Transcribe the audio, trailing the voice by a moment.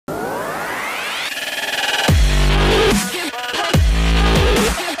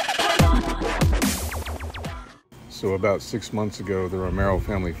So about 6 months ago, the Romero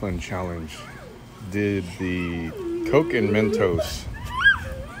Family Fun Challenge did the Coke and Mentos.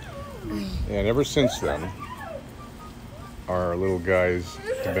 And ever since then, our little guys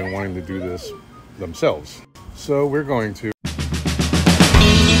have been wanting to do this themselves. So we're going to.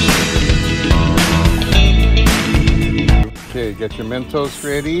 Okay, get your Mentos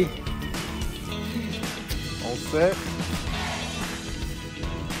ready. All set.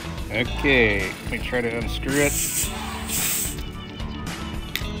 Okay, let me try to unscrew it.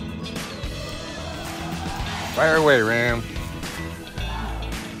 Fire away, Ram.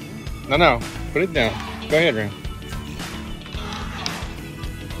 No, put it down. Go ahead, Ram.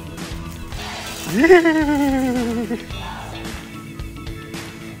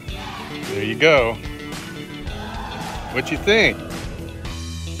 There you go. What you think?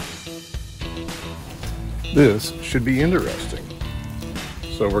 This should be interesting.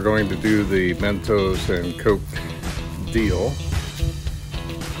 So we're going to do the Mentos and Coke deal,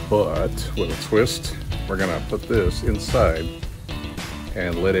 but with a twist, we're gonna put this inside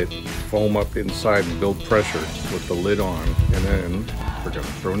and let it foam up inside and build pressure with the lid on, and then we're gonna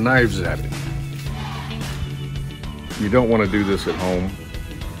throw knives at it. You don't want to do this at home.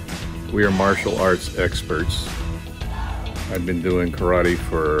 We are martial arts experts. I've been doing karate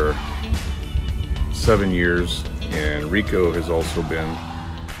for 7 years, and Rico has also been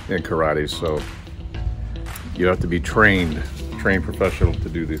in karate, so you have to be trained professional to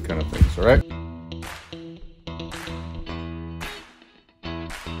do these kind of things, all right?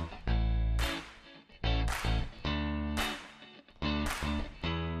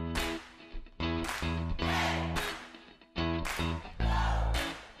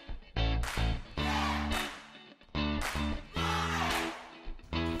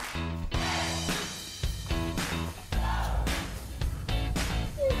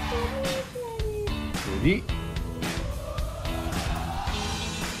 Ready?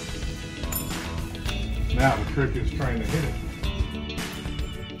 Now the trick is trying to hit it.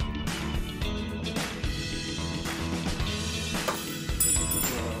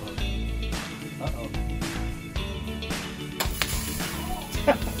 Uh-oh.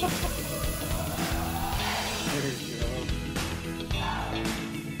 There you go.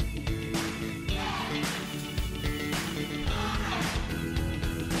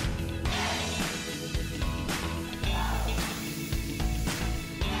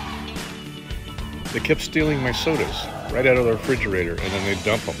 They kept stealing my sodas right out of the refrigerator, and then they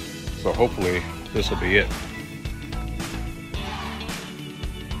dump them. So hopefully this will be it.